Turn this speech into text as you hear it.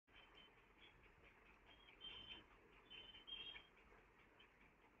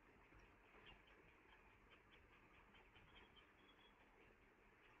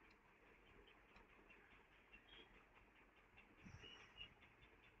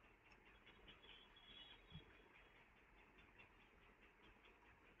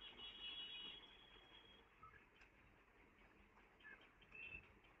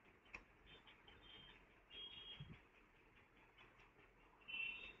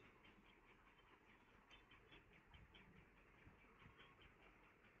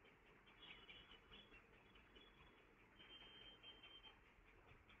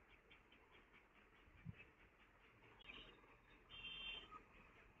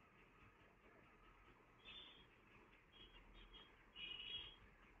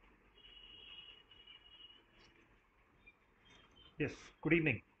Yes, good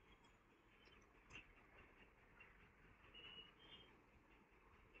evening.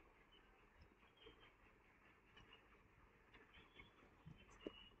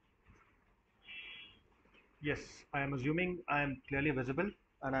 Yes, I am assuming I am clearly visible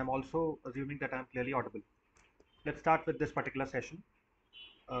and I'm also assuming that I'm clearly audible. Let's start with this particular session.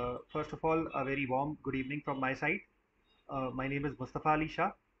 First of all, a very warm good evening from my side. My name is Mustafa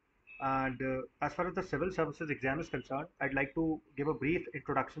Shah, and as far as the civil services exam is concerned, I'd like to give a brief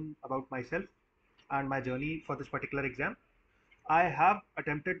introduction about myself and my journey for this particular exam. I have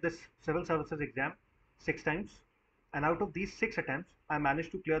attempted this civil services exam 6 times, and out of these 6 attempts, I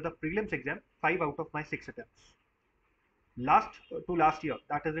managed to clear the prelims exam 5 out of my 6 attempts. Last year,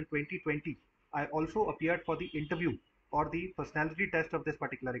 that is in 2020, I also appeared for the interview or the personality test of this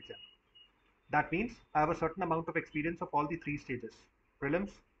particular exam. That means I have a certain amount of experience of all the three stages: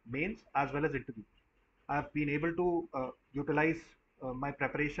 prelims, mains, as well as interview. I have been able to utilize my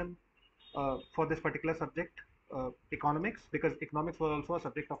preparation for this particular subject, economics, because economics was also a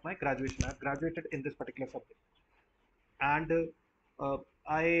subject of my graduation. I have graduated in this particular subject. And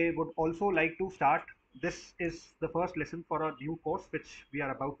I would also like to start. This is the first lesson for a new course which we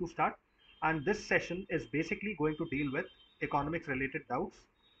are about to start, and this session is basically going to deal with economics related doubts,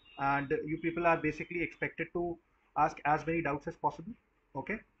 and you people are basically expected to ask as many doubts as possible.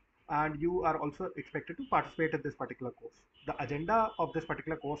 Okay, and you are also expected to participate in this particular course. The agenda of this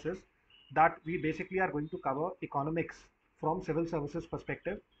particular course is that we basically are going to cover economics from civil services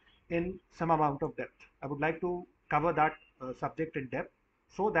perspective in some amount of depth. I would like to cover that subject in depth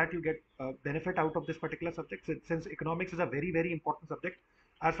so that you get benefit out of this particular subject, since economics is a very, very important subject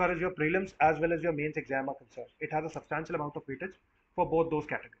as far as your prelims as well as your mains exam are concerned. It has a substantial amount of weightage for both those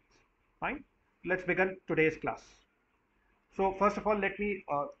categories. Fine. Let's begin today's class. So first of all, let me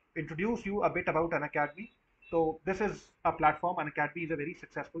introduce you a bit about Unacademy. So this is a platform. Unacademy is a very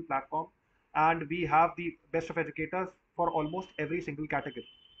successful platform, and we have the best of educators for almost every single category.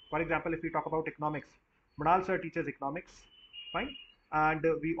 For example, if we talk about economics, Manal sir teaches economics, fine, and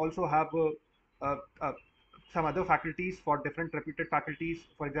we also have uh, uh, some other faculties for different reputed faculties.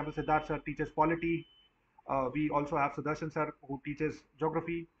 For example, Siddharth sir teaches polity. We also have Sudarshan sir who teaches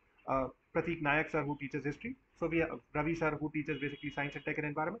geography, Pratik Nayak sir who teaches history. So we have Ravi sir who teaches basically science and tech and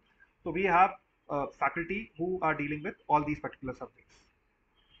environment. So we have faculty who are dealing with all these particular subjects.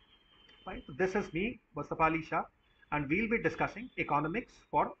 Right? So this is me, Mustafa Shah, and we'll be discussing economics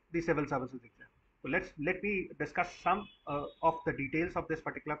for the civil services exam. So let me discuss some of the details of this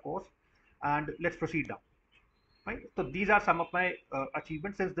particular course, and let's proceed now. Right? So these are some of my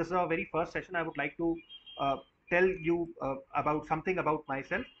achievements. Since this is our very first session, I would like to uh, tell you about something about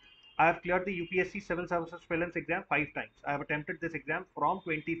myself. I have cleared the UPSC Civil Services Prelims exam 5 times. I have attempted this exam from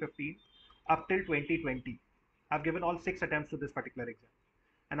 2015 up till 2020. I've given all 6 attempts to this particular exam.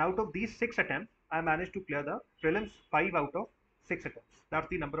 And out of these 6 attempts, I managed to clear the prelims 5 out of 6 attempts. That's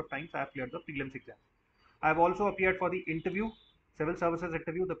the number of times I have cleared the prelims exam. I have also appeared for the interview, civil services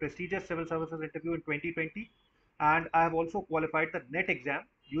interview, the prestigious civil services interview in 2020, and I have also qualified the NET exam,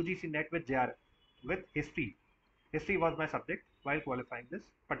 UGC NET with JRF, with history. History was my subject while qualifying this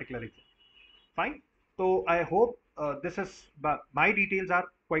particular exam. Fine. So I hope this is my details are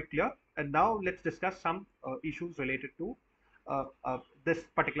quite clear. And now let's discuss some issues related to this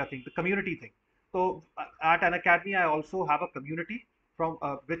particular thing, the community thing. So at Unacademy, I also have a community from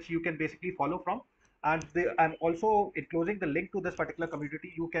which you can basically follow from. And I'm also enclosing the link to this particular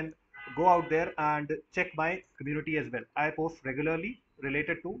community. You can go out there and check my community as well. I post regularly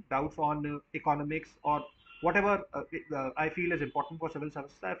related to doubts on economics or whatever I feel is important for civil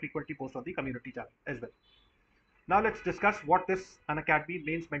services. I frequently post on the community channel as well. Now let's discuss what this Unacademy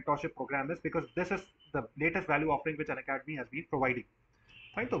mains mentorship program is, because this is the latest value offering which Unacademy has been providing.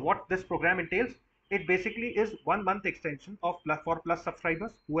 Fine. So what this program entails, it basically is 1 month extension of for plus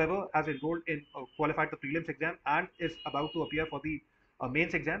subscribers. Whoever has enrolled in qualified the prelims exam and is about to appear for the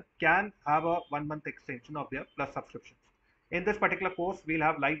mains exam can have a 1 month extension of their plus subscriptions. In this particular course, we'll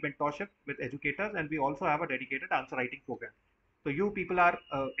have live mentorship with educators, and we also have a dedicated answer writing program. So you people are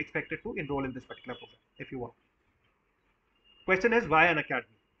expected to enroll in this particular program if you want. Question is, why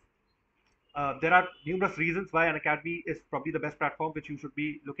Unacademy? There are numerous reasons why Unacademy is probably the best platform which you should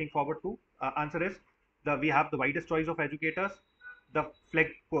be looking forward to. Answer is, we have the widest choice of educators. The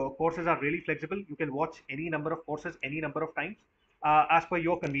courses are really flexible. You can watch any number of courses any number of times as per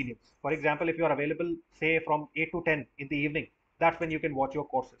your convenience. For example, if you are available, say from 8 to 10 in the evening, that's when you can watch your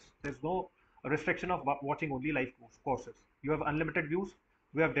courses. There's no restriction of watching only live courses. You have unlimited views.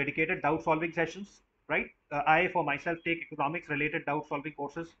 We have dedicated doubt solving sessions, right? I, for myself, take economics related doubt solving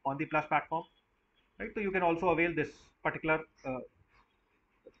courses on the Plus platform, right? So you can also avail this particular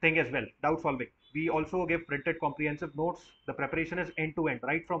thing as well, doubt solving. We also give printed comprehensive notes. The preparation is end to end,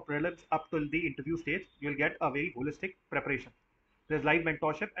 right from prelims up till the interview stage. You'll get a very holistic preparation. There's live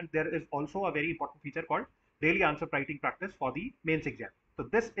mentorship, and there is also a very important feature called daily answer writing practice for the mains exam. So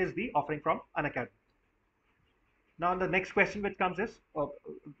this is the offering from Unacademy. Now the next question which comes is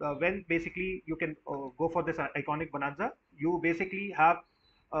when basically you can go for this iconic bonanza. You basically have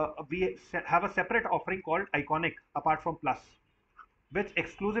we have a separate offering called iconic apart from plus, which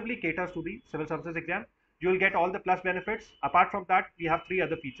exclusively caters to the civil services exam. You will get all the plus benefits. Apart from that, we have three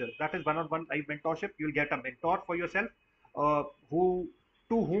other features. That is one-on-one live mentorship. You will get a mentor for yourself, who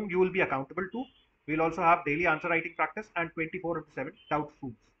to whom you will be accountable to. We'll also have daily answer writing practice and 24/7 doubt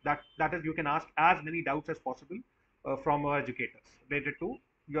rooms. That is, you can ask as many doubts as possible from our educators related to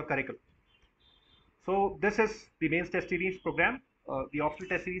your curriculum. So this is the mains test series program, the optional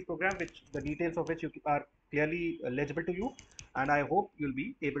test series program, which the details of which are clearly legible to you, and I hope you'll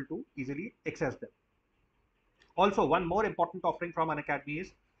be able to easily access them. Also, one more important offering from Unacademy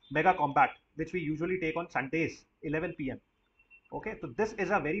is Mega Combat, which we usually take on Sundays, 11 p.m. Okay, so this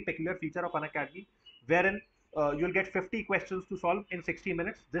is a very peculiar feature of Unacademy, wherein you'll get 50 questions to solve in 60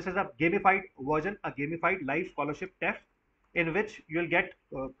 minutes. This is a gamified version, a gamified live scholarship test, in which you'll get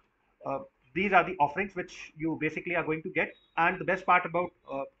uh, these are the offerings which you basically are going to get. And the best part about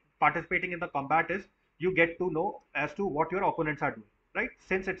participating in the combat is you get to know as to what your opponents are doing, right?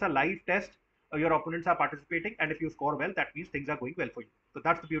 Since it's a live test, your opponents are participating, and if you score well, that means things are going well for you. So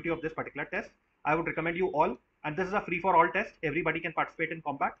that's the beauty of this particular test. I would recommend you all, and this is a free for all test. Everybody can participate in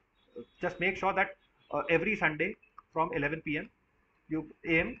combat. Just make sure that every Sunday from 11 p.m.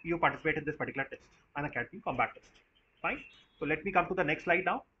 you participate in this particular test, Unacademy combat test. Fine. So let me come to the next slide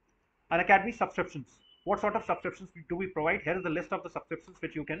now. Unacademy subscriptions. What sort of subscriptions do we provide? Here is the list of the subscriptions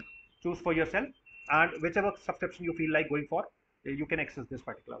which you can choose for yourself, and whichever subscription you feel like going for, you can access this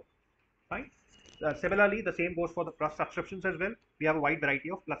particular. Fine. Similarly, the same goes for the plus subscriptions as well. We have a wide variety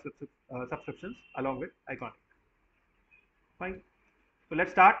of plus subscriptions along with iconic. Fine. So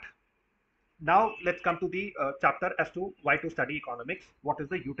let's start. Now let's come to the chapter as to why to study economics. What is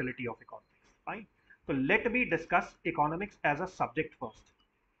the utility of economics? Fine. So let me discuss economics as a subject first,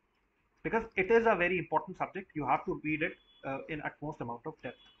 because it is a very important subject. You have to read it in utmost amount of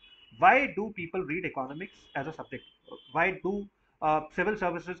depth. Why do people read economics as a subject? Why do civil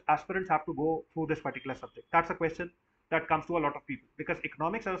services aspirants have to go through this particular subject? That's a question that comes to a lot of people, because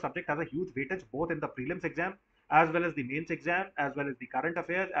economics as a subject has a huge weightage both in the prelims exam as well as the mains exam, as well as the current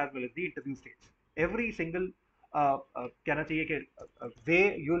affairs, as well as the interview stage. Every single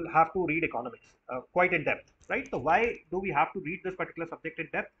way you'll have to read economics quite in depth, right? So why do we have to read this particular subject in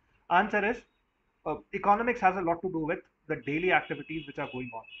depth? Answer is economics has a lot to do with the daily activities which are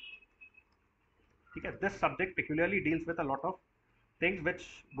going on. Okay, this subject peculiarly deals with a lot of things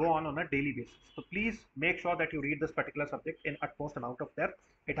which go on a daily basis. So please make sure that you read this particular subject in utmost amount of depth.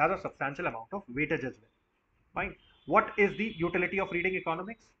 It has a substantial amount of weightage as well. Fine. What is the utility of reading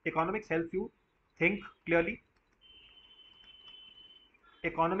economics? Economics helps you think clearly.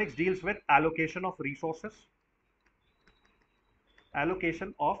 Economics deals with allocation of resources.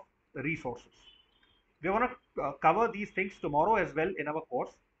 Allocation of resources. We want to cover these things tomorrow as well in our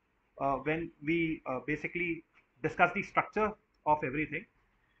course, when we basically discuss the structure of everything.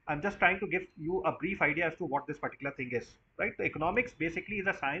 I'm just trying to give you a brief idea as to what this particular thing is, right? The economics basically is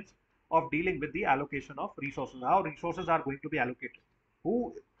a science of dealing with the allocation of resources, how resources are going to be allocated,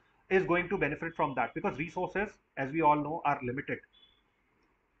 who is going to benefit from that, because resources, as we all know, are limited.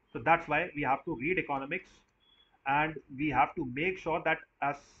 So that's why we have to read economics, and we have to make sure that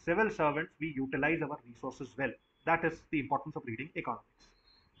as civil servants we utilize our resources well. That is the importance of reading economics.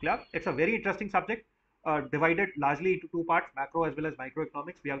 Clear? It's a very interesting subject, divided largely into two parts, macro as well as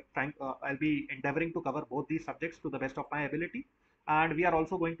microeconomics. We are trying, I'll be endeavoring to cover both these subjects to the best of my ability, and we are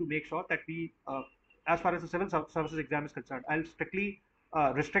also going to make sure that we, as far as the civil services exam is concerned, I'll strictly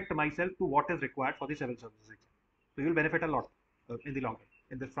restrict myself to what is required for the civil services exam. So you'll benefit a lot in the long run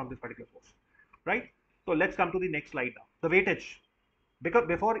in this from this particular course, right? So let's come to the next slide now. The weightage. Because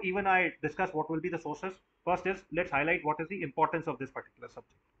before even I discuss what will be the sources, first is let's highlight what is the importance of this particular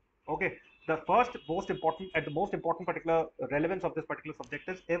subject. Okay, the first most important particular relevance of this particular subject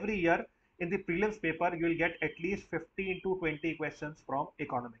is every year in the prelims paper you will get at least 15 to 20 questions from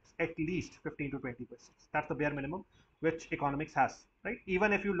economics. At least 15 to 20 questions. That's the bare minimum which economics has, right?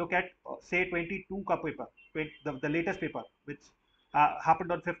 Even if you look at say 22 ka paper, the latest paper which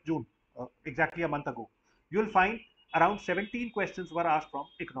happened on 5th June, exactly a month ago, you will find around 17 questions were asked from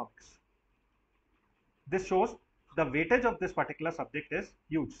economics. This shows the weightage of this particular subject is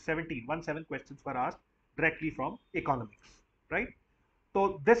huge. 17 questions were asked directly from economics, right?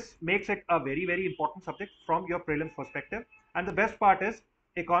 So this makes it a very, very important subject from your prelims perspective. And the best part is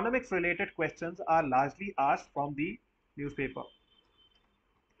economics related questions are largely asked from the newspaper.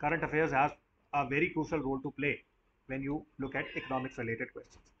 Current affairs has a very crucial role to play when you look at economics related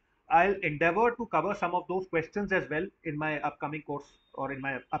questions. I'll endeavor to cover some of those questions as well in my upcoming course or in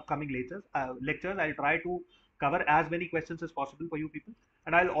my upcoming lectures. I'll try to cover as many questions as possible for you people.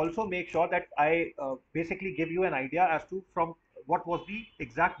 And I'll also make sure that I basically give you an idea as to from what was the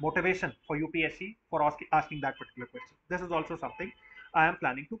exact motivation for UPSC for asking that particular question. This is also something I am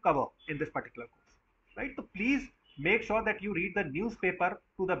planning to cover in this particular course, right? So please make sure that you read the newspaper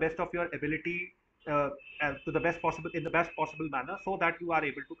to the best of your ability, to the best possible in the best possible manner, so that you are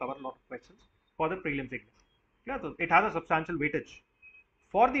able to cover a lot of questions for the prelims exam. Yeah, so it has a substantial weightage.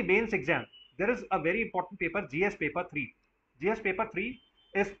 For the mains exam, there is a very important paper, GS paper 3. GS paper 3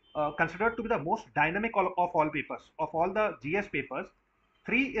 is considered to be the most dynamic of all papers. Of all the GS papers,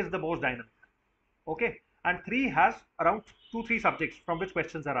 3 is the most dynamic. Okay, and 3 has around 2-3 subjects from which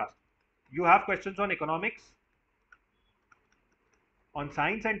questions are asked. You have questions on economics, on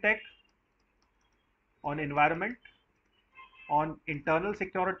science and tech, on environment, on internal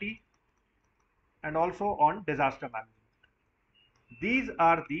security, and also on disaster management. These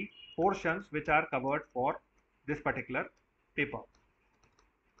are the portions which are covered for this particular paper.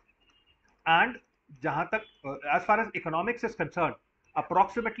 And as far as economics is concerned,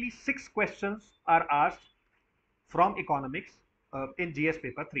 approximately 6 questions are asked from economics in GS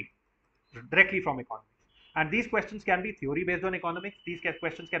paper 3, directly from economics. And these questions can be theory based on economics. These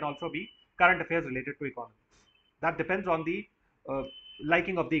questions can also be current affairs related to economics. That depends on the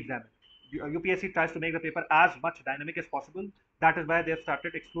liking of the examiner. UPSC tries to make the paper as much dynamic as possible. That is why they have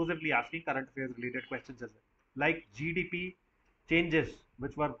started exclusively asking current affairs related questions as well, like GDP changes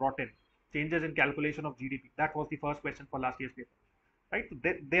which were brought in, changes in calculation of GDP. That was the first question for last year's paper, right?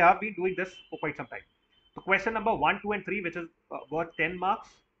 They have been doing this for quite some time. So question number 1, 2, and 3, which is worth 10 marks,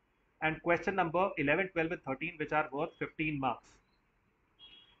 and question number 11, 12, and 13, which are worth 15 marks.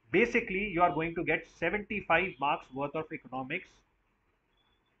 Basically, you are going to get 75 marks worth of economics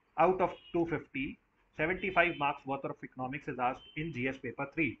out of 250. 75 marks worth of economics is asked in GS paper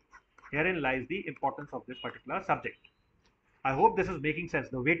 3. Herein lies the importance of this particular subject. I hope this is making sense.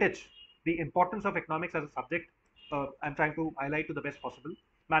 The weightage, the importance of economics as a subject, I'm trying to highlight to the best possible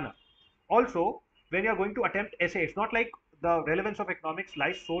manner. Also, when you're going to attempt essay, it's not like the relevance of economics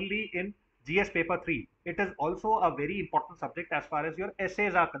lies solely in GS paper 3. It is also a very important subject as far as your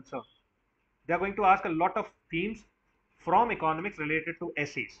essays are concerned. They are going to ask a lot of themes from economics related to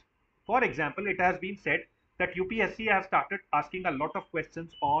essays. For example, it has been said that UPSC has started asking a lot of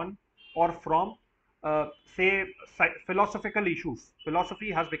questions on or from say philosophical issues.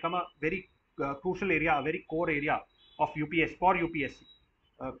 Philosophy has become a very crucial area, a very core area of UPSC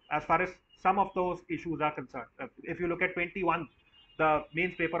as far as some of those issues are concerned. If you look at 21, the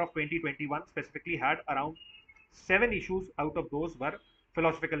mains paper of 2021 specifically had around 7 issues. Out of those were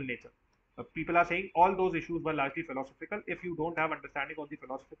philosophical nature. People are saying all those issues were largely philosophical. If you don't have understanding of the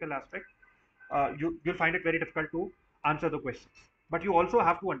philosophical aspect, you'll find it very difficult to answer the questions. But you also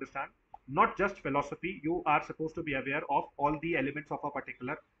have to understand not just philosophy, you are supposed to be aware of all the elements of a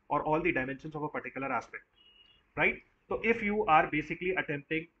particular or all the dimensions of a particular aspect, right? So if you are basically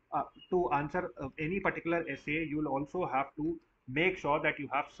attempting to answer any particular essay, you will also have to make sure that you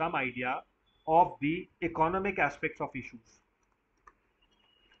have some idea of the economic aspects of issues.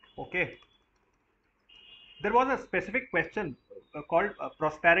 Okay. There was a specific question called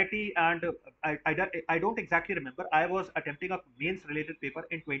prosperity, and I don't exactly remember. I was attempting a mains related paper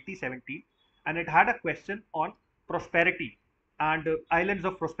in 2017, and it had a question on prosperity and islands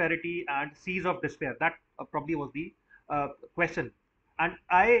of prosperity and seas of despair. That probably was the question. And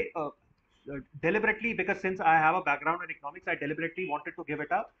I deliberately, because since I have a background in economics, I deliberately wanted to give it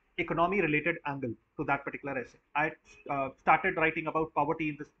a economy related angle to that particular essay. I started writing about poverty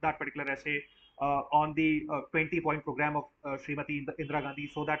in that particular essay, on the 20-point program of Srimati Indira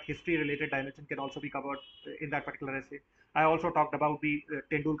Gandhi, so that history related dimension can also be covered in that particular essay. I also talked about the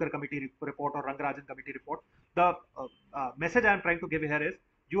Tendulkar committee report or Rangarajan committee report. The message I am trying to give here is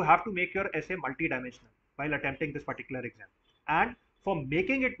you have to make your essay multidimensional while attempting this particular exam. And for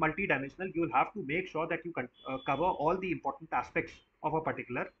making it multidimensional, you will have to make sure that you can cover all the important aspects of a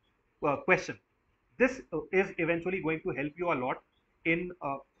particular question. This is eventually going to help you a lot in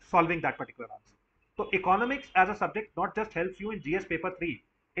solving that particular answer. So economics as a subject not just helps you in GS paper 3,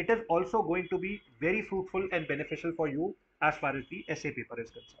 it is also going to be very fruitful and beneficial for you as far as the essay paper is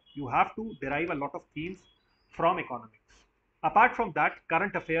concerned. You have to derive a lot of themes from economics. Apart from that,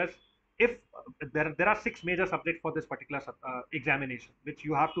 current affairs, if there are six major subjects for this particular examination, which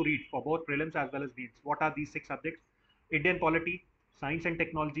you have to read for both prelims as well as mains. What are these six subjects? Indian polity, science and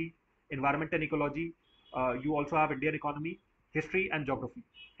technology, environment and ecology. You also have Indian economy, history and geography.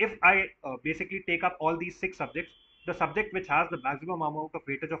 If I basically take up all these six subjects, the subject which has the maximum amount of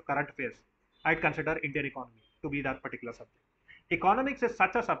weightage of current affairs, I'd consider Indian economy to be that particular subject. Economics is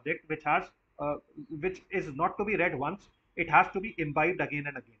such a subject which is not to be read once; it has to be imbibed again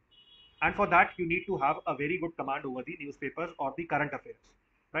and again. And for that, you need to have a very good command over the newspapers or the current affairs,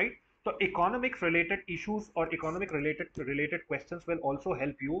 right? So economics related issues or economic related questions will also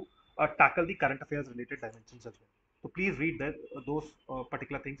help you tackle the current affairs related dimensions as well. So please read those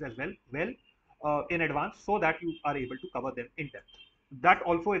particular things as well in advance, so that you are able to cover them in depth. That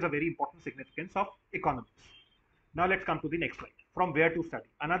also is a very important significance of economics. Now let's come to the next slide. From where to study?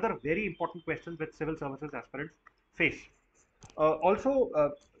 Another very important question which civil services aspirants face. Also,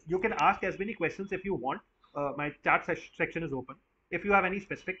 you can ask as many questions if you want. My chat section is open. If you have any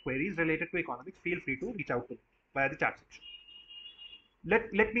specific queries related to economics, feel free to reach out to me via the chat section.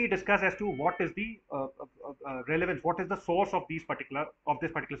 Let me discuss as to what is the relevance, what is the source of this particular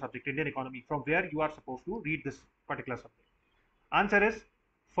subject, Indian economy, from where you are supposed to read this particular subject. Answer is,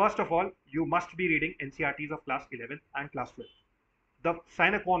 first of all, you must be reading NCERTs of class 11 and class 12. The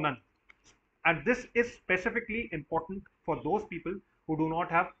sine qua non. And this is specifically important for those people who do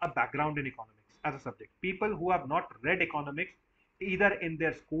not have a background in economics as a subject. People who have not read economics either in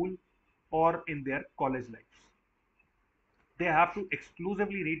their school or in their college lives. They have to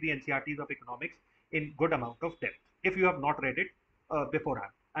exclusively read the NCERTs of economics in good amount of depth if you have not read it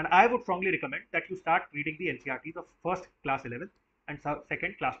beforehand. And I would strongly recommend that you start reading the NCERTs of first class 11 and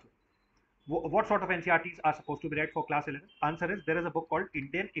second class 12. What sort of NCERTs are supposed to be read for class 11? Answer is, there is a book called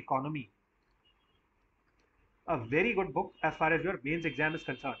Indian Economy. A very good book as far as your mains exam is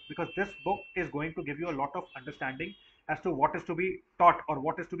concerned, because this book is going to give you a lot of understanding as to what is to be taught or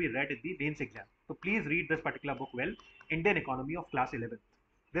what is to be read in the mains exam. So please read this particular book well, Indian Economy of class 11.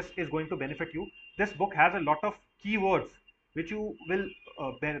 This is going to benefit you. This book has a lot of keywords which you will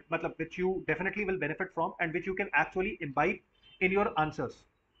which you definitely will benefit from, and which you can actually imbibe in your answers.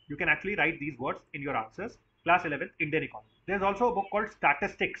 You can actually write these words in your answers. Class 11 Indian Economy. There's also a book called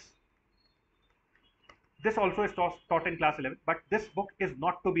Statistics. This also is taught in class 11, but this book is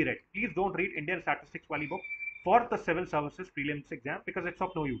not to be read. Please don't read Indian Statistics wali book for the civil services prelims exam, because it's of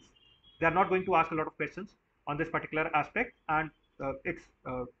no use. They are not going to ask a lot of questions on this particular aspect, and it's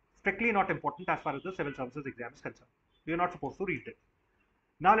strictly not important as far as the civil services exam is concerned. You're not supposed to read it.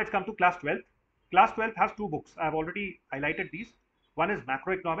 Now let's come to class 12. Class 12 has two books. I've already highlighted these. One is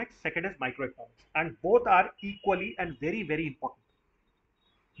macroeconomics, second is microeconomics, and both are equally and very, very important.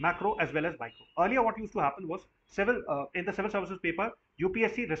 Macro as well as micro. Earlier, what used to happen was in the civil services paper,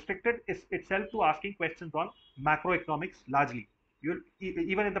 UPSC restricted itself to asking questions on macroeconomics largely.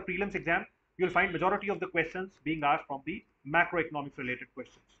 Even in the prelims exam, you'll find majority of the questions being asked from the macroeconomics related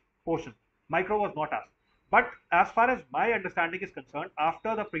questions portion. Micro was not asked. But as far as my understanding is concerned,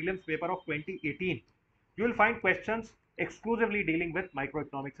 after the prelims paper of 2018, you will find questions exclusively dealing with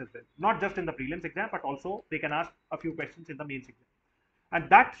microeconomics as well. Not just in the prelims exam, but also they can ask a few questions in the mains exam. And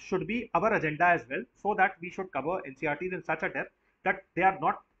that should be our agenda as well, so that we should cover NCERTs in such a depth that they are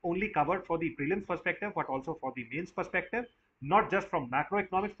not only covered for the prelims perspective, but also for the mains perspective, not just from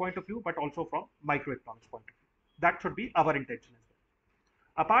macroeconomics point of view, but also from microeconomics point of view. That should be our intention as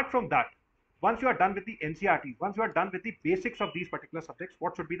well. Apart from that, once you are done with the NCERTs, once you are done with the basics of these particular subjects,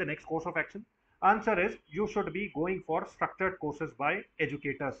 what should be the next course of action? Answer is, you should be going for structured courses by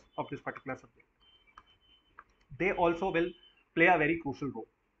educators of this particular subject. They also will play a very crucial role.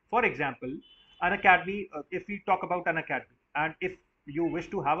 For example, Unacademy, if we talk about Unacademy, and if you wish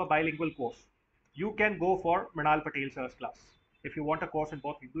to have a bilingual course, you can go for Mrinal Patel sir's class. If you want a course in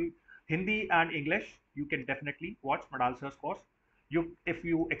both Hindi and English, you can definitely watch Mrinal sir's course. If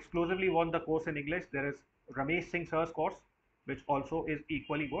you exclusively want the course in English, there is Ramesh Singh sir's course, which also is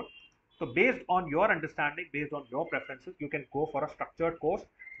equally good. So based on your understanding, based on your preferences, you can go for a structured course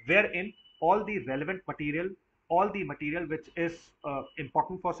wherein all the relevant material, all the material which is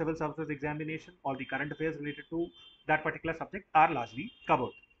important for civil services examination, all the current affairs related to that particular subject are largely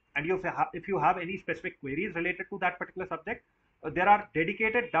covered. And if you have any specific queries related to that particular subject, there are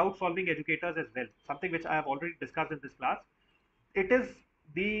dedicated doubt solving educators as well, something which I have already discussed in this class. It is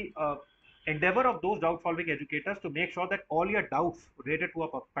the endeavor of those doubt solving educators to make sure that all your doubts related to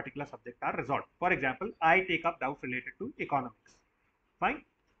a particular subject are resolved. For example, I take up doubts related to economics. Fine.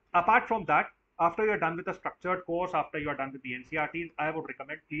 Apart from that, after you're done with the structured course, after you're done with the NCRTs, I would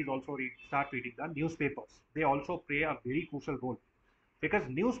recommend please also start reading the newspapers. They also play a very crucial role because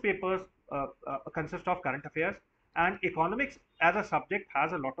newspapers consist of current affairs, and economics as a subject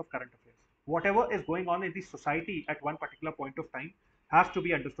has a lot of current affairs. Whatever is going on in the society at one particular point of time has to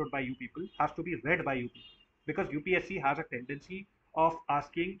be understood by you people, has to be read by you people, because UPSC has a tendency of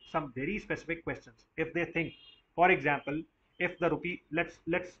asking some very specific questions. If they think, for example, if the rupee,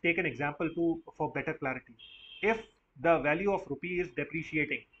 let's take an example to for better clarity. If the value of rupee is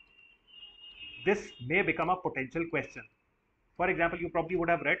depreciating, this may become a potential question. For example, you probably would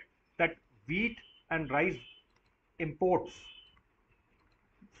have read that wheat and rice imports,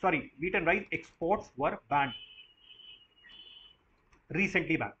 sorry, wheat and rice exports were banned,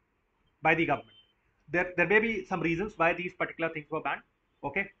 recently banned by the government. There may be some reasons why these particular things were banned.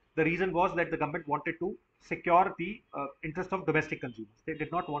 Okay, the reason was that the government wanted to secure the interest of domestic consumers. They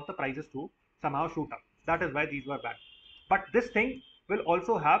did not want the prices to somehow shoot up. That is why these were banned. But this thing will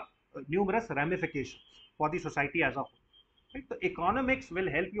also have numerous ramifications for the society as a whole. Right? The economics will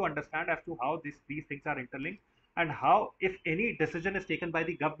help you understand as to how these things are interlinked, and how, if any decision is taken by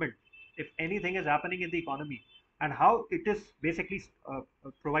the government, if anything is happening in the economy, and how it is basically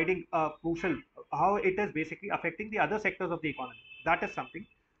providing a crucial, how it is basically affecting the other sectors of the economy. That is something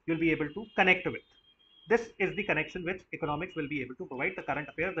you'll be able to connect with. This is the connection which economics will be able to provide. The current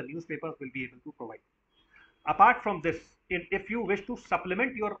affairs, the newspapers will be able to provide. Apart from this, if you wish to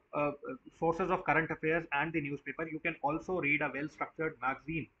supplement your sources of current affairs and the newspaper, you can also read a well-structured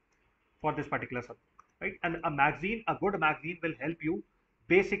magazine for this particular subject, right? And a magazine, a good magazine, will help you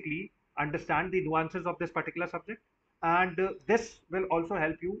basically understand the nuances of this particular subject, and this will also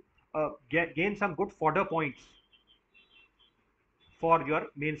help you gain some good fodder points for your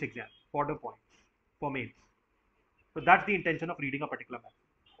mains exam. Fodder points for mains. So that's the intention of reading a particular magazine.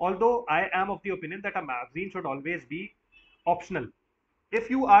 Although I am of the opinion that a magazine should always be optional. If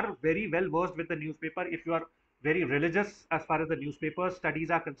you are very well versed with the newspaper, if you are very religious as far as the newspaper studies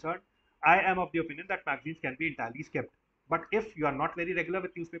are concerned, I am of the opinion that magazines can be entirely skipped. But if you are not very regular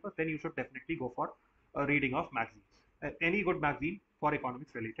with newspapers, then you should definitely go for a reading of magazines. Any good magazine for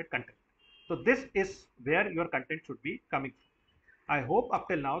economics related content. So this is where your content should be coming from. I hope up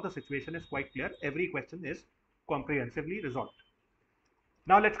till now the situation is quite clear. Every question is comprehensively resolved.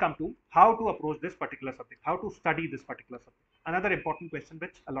 Now let's come to how to approach this particular subject, how to study this particular subject. Another important question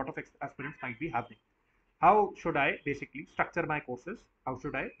which a lot of aspirants might be having. How should I basically structure my courses? How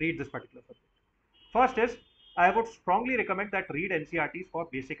should I read this particular subject? First is, I would strongly recommend that read NCRTs for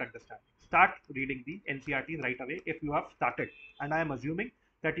basic understanding. Start reading the NCRTs right away if you have started. And I am assuming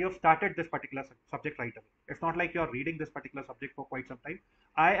that you have started this particular subject right away. It's not like you're reading this particular subject for quite some time.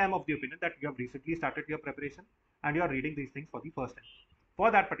 I am of the opinion that you have recently started your preparation and you are reading these things for the first time. For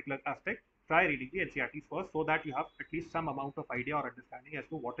that particular aspect, try reading the NCRTs first so that you have at least some amount of idea or understanding as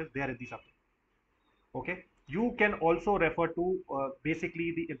to what is there in the subject. Okay, you can also refer to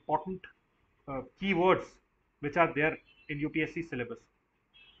basically the important keywords which are there in UPSC syllabus.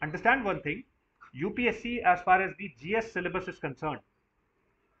 Understand one thing, UPSC as far as the GS syllabus is concerned,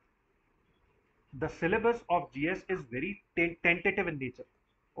 the syllabus of GS is very tentative in nature.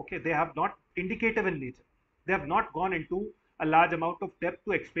 Okay, they have not indicative in nature. They have not gone into a large amount of depth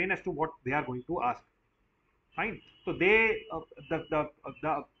to explain as to what they are going to ask. Fine. So they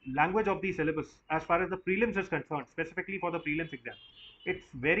the language of the syllabus as far as the prelims is concerned, specifically for the prelims exam, it's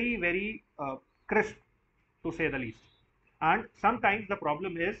very crisp to say the least. And sometimes the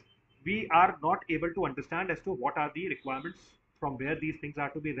problem is we are not able to understand as to what are the requirements, from where these things are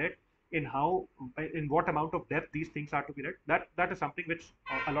to be read, in what amount of depth these things are to be read. That is something which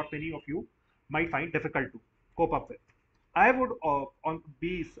a lot many of you might find difficult to cope up with. I would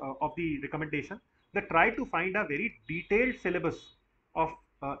be of the recommendation that try to find a very detailed syllabus of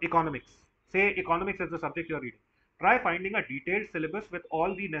economics. Say economics is the subject you are reading. Try finding a detailed syllabus with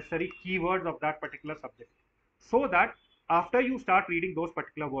all the necessary keywords of that particular subject, so that after you start reading those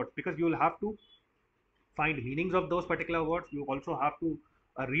particular words, because you will have to find meanings of those particular words, you also have to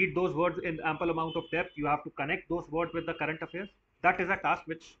read those words in ample amount of depth, you have to connect those words with the current affairs. That is a task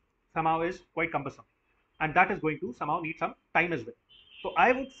which somehow is quite cumbersome, and that is going to somehow need some time as well. So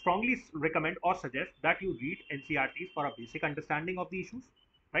I would strongly recommend or suggest that you read NCRTs for a basic understanding of the issues,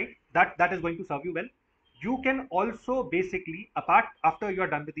 right? That is going to serve you well. You can also basically, apart after you are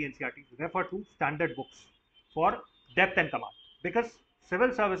done with the NCRTs, refer to standard books for depth and command, because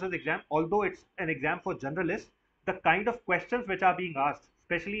civil services exam, although it's an exam for generalists, the kind of questions which are being asked,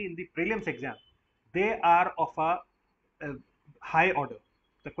 especially in the prelims exam, they are of a high order.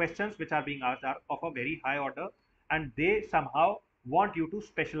 The questions which are being asked are of a very high order, and they somehow want you to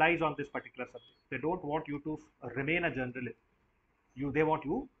specialize on this particular subject. They don't want you to remain a generalist. They want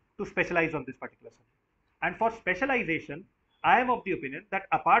you to specialize on this particular subject. And for specialization, I am of the opinion that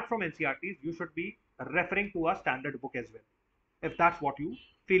apart from NCRTs, you should be referring to a standard book as well, if that's what you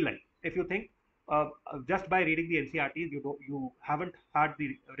feel like. If you think just by reading the NCRTs you haven't had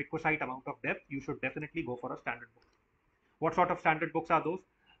the requisite amount of depth, you should definitely go for a standard book. What sort of standard books are those?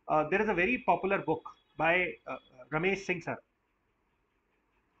 There is a very popular book by Ramesh Singh sir.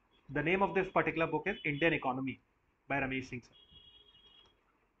 The name of this particular book is Indian Economy by Ramesh Singh sir.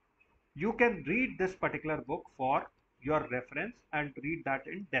 You can read this particular book for your reference and read that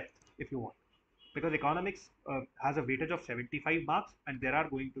in depth if you want, because economics has a weightage of 75 marks and there are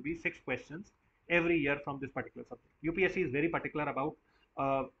going to be 6 questions every year from this particular subject. UPSC is very particular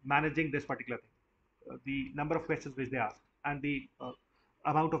about managing this particular thing, the number of questions which they ask and the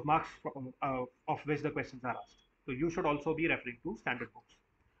amount of marks of which the questions are asked. So you should also be referring to standard books.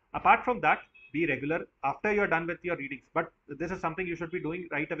 Apart from that, be regular after you're done with your readings. But this is something you should be doing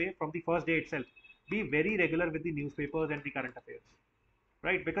right away from the first day itself. Be very regular with the newspapers and the current affairs,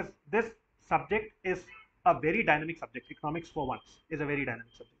 right? Because this subject is a very dynamic subject. Economics for once is a very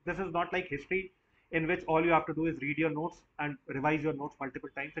dynamic subject. This is not like history in which all you have to do is read your notes and revise your notes multiple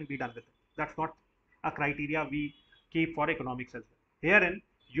times and be done with it. That's not a criteria we keep for economics as well. Herein,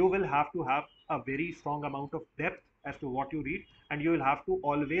 you will have to have a very strong amount of depth as to what you read, and you will have to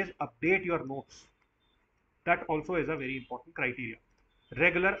always update your notes. That also is a very important criteria.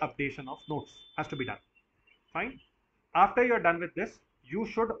 Regular updation of notes has to be done. Fine. After you're done with this, you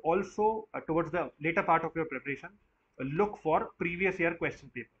should also, towards the later part of your preparation, look for previous year question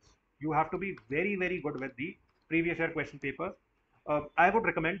papers. You have to be very, very good with the previous year question papers. I would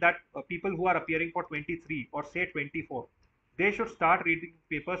recommend that people who are appearing for 23 or say 24, they should start reading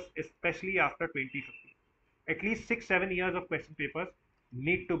papers, especially after 2015. At least 6-7 years of question papers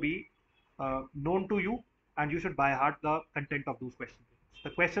need to be known to you, and you should by heart the content of those question papers. The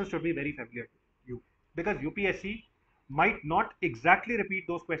questions should be very familiar to you, because UPSC might not exactly repeat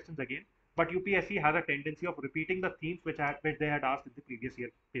those questions again, but UPSC has a tendency of repeating the themes which they had asked in the previous year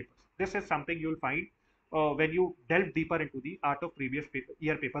papers. This is something you'll find when you delve deeper into the art of previous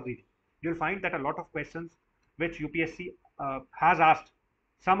year paper reading. You'll find that a lot of questions which UPSC has asked,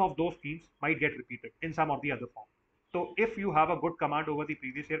 some of those themes might get repeated in some or the other form. So if you have a good command over the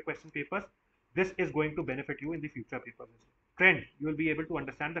previous year question papers, this is going to benefit you in the future papers. Trend, you will be able to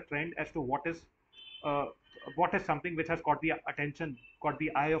understand the trend as to what is something which has caught the attention, caught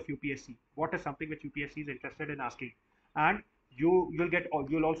the eye of UPSC, what is something which UPSC is interested in asking, and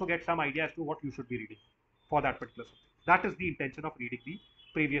you'll also get some idea as to what you should be reading for that particular subject. That is the intention of reading the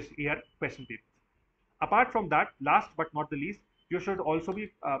previous year question papers. Apart from that, last but not the least, you should also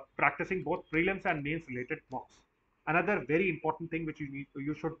be practicing both prelims and mains related mocks. Another very important thing which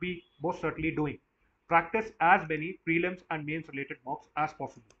you should be most certainly doing. Practice as many prelims and mains related mocks as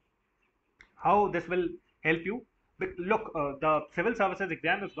possible. How this will help you? Look, the civil services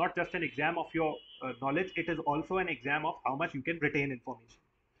exam is not just an exam of your knowledge, it is also an exam of how much you can retain information.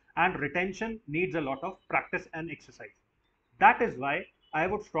 And retention needs a lot of practice and exercise. That is why I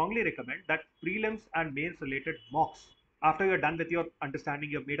would strongly recommend that prelims and mains related mocks, after you're done with your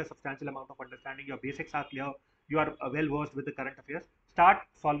understanding, you've made a substantial amount of understanding, your basics are clear, you are well versed with the current affairs, start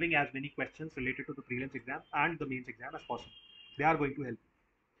solving as many questions related to the prelims exam and the mains exam as possible. They are going to help you.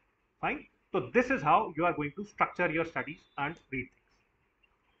 Fine. So this is how you are going to structure your studies and read things.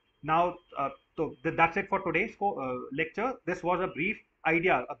 Now, so that's it for today's lecture. This was a brief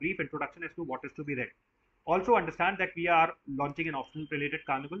idea, a brief introduction as to what is to be read. Also understand that we are launching an optional related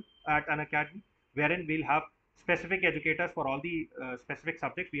carnival at Unacademy, wherein we'll have specific educators for all the specific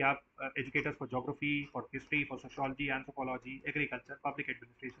subjects. We have educators for geography, for history, for sociology, anthropology, agriculture, public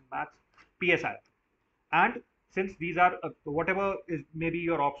administration, maths, PSI. And since these are whatever is maybe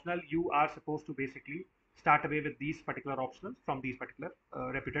your optional, you are supposed to basically start away with these particular optionals from these particular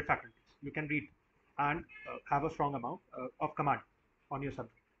reputed faculties. You can read and have a strong amount of command on your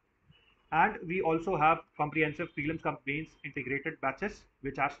subject. And we also have comprehensive prelims campaigns integrated batches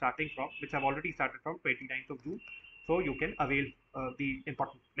which have already started from 29th of June. So you can avail the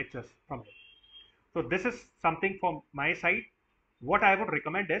important lectures from here. So this is something from my side. What I would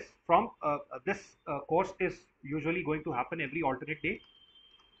recommend is from this course is usually going to happen every alternate day.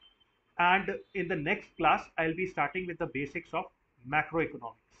 And in the next class, I'll be starting with the basics of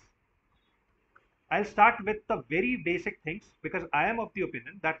macroeconomics. I'll start with the very basic things because I am of the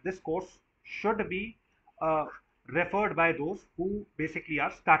opinion that this course should be referred by those who basically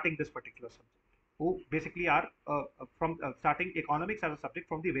are starting this particular subject, who basically are starting economics as a subject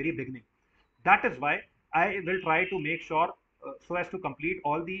from the very beginning. That is why I will try to make sure so as to complete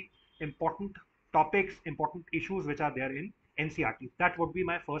all the important topics, important issues which are there in NCRT. That would be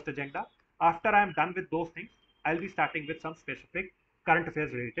my first agenda. After I am done with those things, I'll be starting with some specific current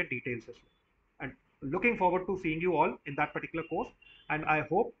affairs related details as well. And looking forward to seeing you all in that particular course. And I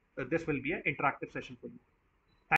hope this will be an interactive session for you.